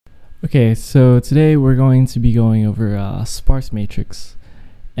Okay, so today we're going to be going over sparse matrix,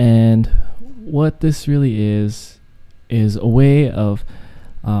 and what this really is a way of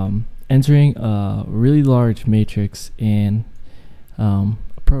entering a really large matrix in a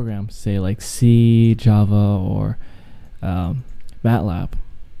program, say like C, Java, or Matlab.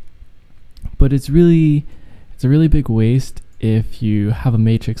 But it's a really big waste if you have a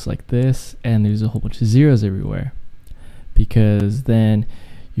matrix like this and there's a whole bunch of zeros everywhere, because then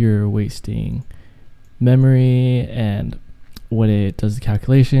you're wasting memory, and when it does the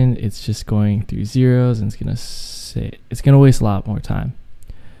calculation, it's just going through zeros, and it's gonna waste a lot more time.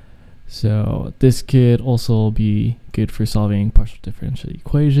 So this could also be good for solving partial differential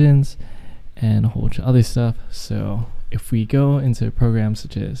equations and a whole bunch of other stuff. So if we go into programs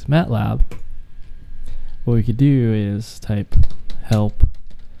such as Matlab, what we could do is type help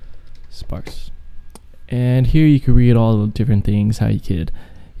sparse, and here you could read all the different things, how you could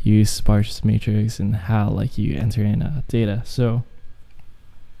use sparse matrix and how you enter in data. So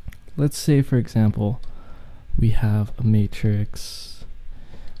let's say, for example, we have a matrix,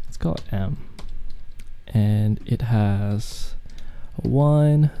 let's call it M, and it has a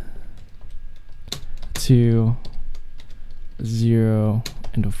 1, 2, 0,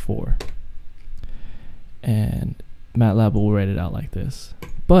 and a 4, and Matlab will write it out like this.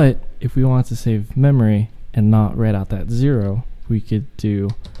 But if we want to save memory and not write out that 0, we could do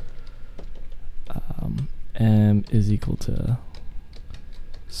M is equal to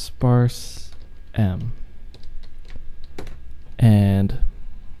sparse M, and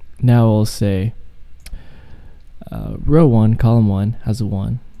now we'll say row 1 column 1 has a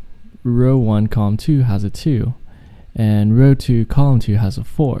 1, row 1 column 2 has a 2, and row 2 column 2 has a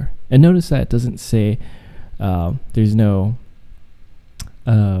 4. And notice that it doesn't say there's no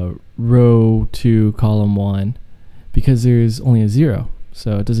row 2 column 1, because there's only a 0,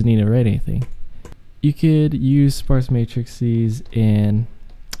 so it doesn't need to write anything. You could use sparse matrices in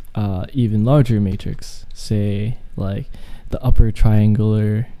even larger matrix, say like the upper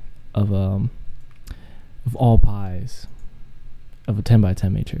triangular of all pies of a 10 by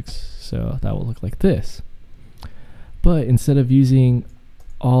 10 matrix. So that will look like this. But instead of using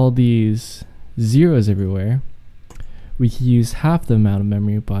all these zeros everywhere, we can use half the amount of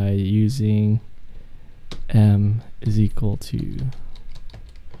memory by using M is equal to,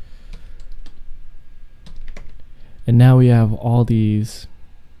 and now we have all these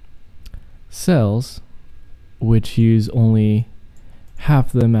cells which use only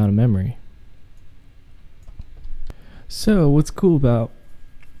half the amount of memory. So what's cool about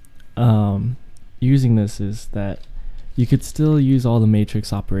using this is that you could still use all the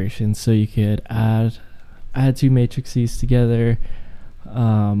matrix operations. So you could add two matrices together,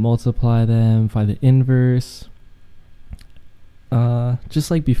 multiply them, find the inverse, just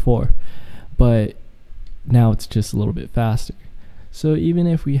like before, but now it's just a little bit faster. So even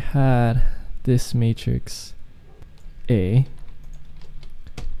if we had this matrix A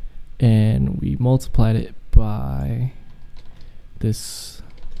and we multiplied it by this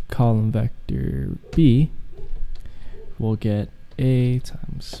column vector B, we'll get A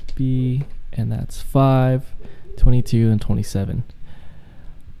times B, and that's 5, 22, and 27.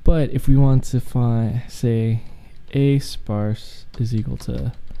 But if we want to find, say, A sparse is equal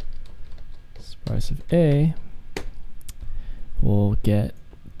to sparse of A, we'll get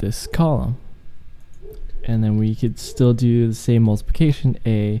this column. And then we could still do the same multiplication,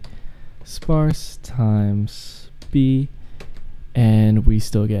 A sparse times B, and we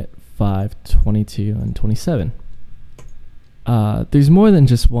still get 5, 22, and 27. There's more than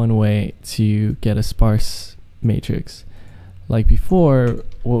just one way to get a sparse matrix. Like before,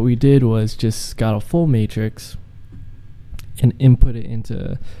 what we did was just got a full matrix and input it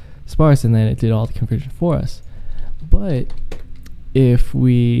into sparse, and then it did all the conversion for us. But if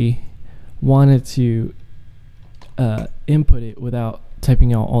we wanted to input it without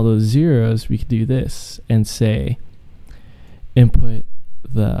typing out all those zeros, we could do this and say input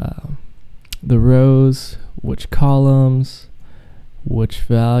the rows, which columns, which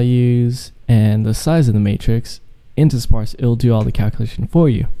values, and the size of the matrix into sparse. It'll do all the calculation for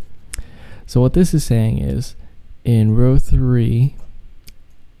you. So what this is saying is, in row 3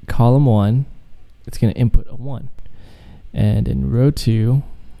 column 1, it's going to input a 1, and in row 2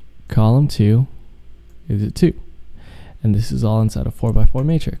 column 2 is a 2, and this is all inside a 4x4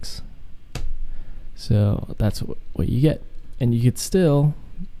 matrix. So that's what you get. And you could still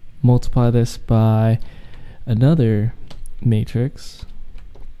multiply this by another matrix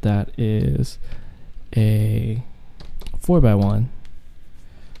that is a 4x1.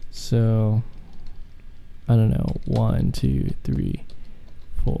 So I don't know, 1, 2, 3,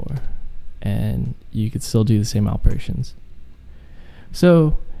 4, you could still do the same operations.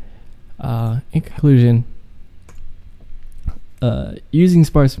 So, in conclusion, using a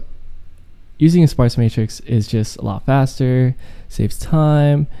sparse matrix is just a lot faster, saves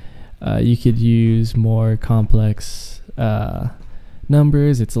time. You could use more complex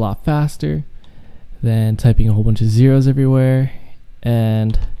numbers. It's a lot faster than typing a whole bunch of zeros everywhere,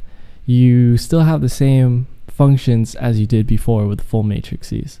 and you still have the same functions as you did before with full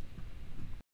matrices.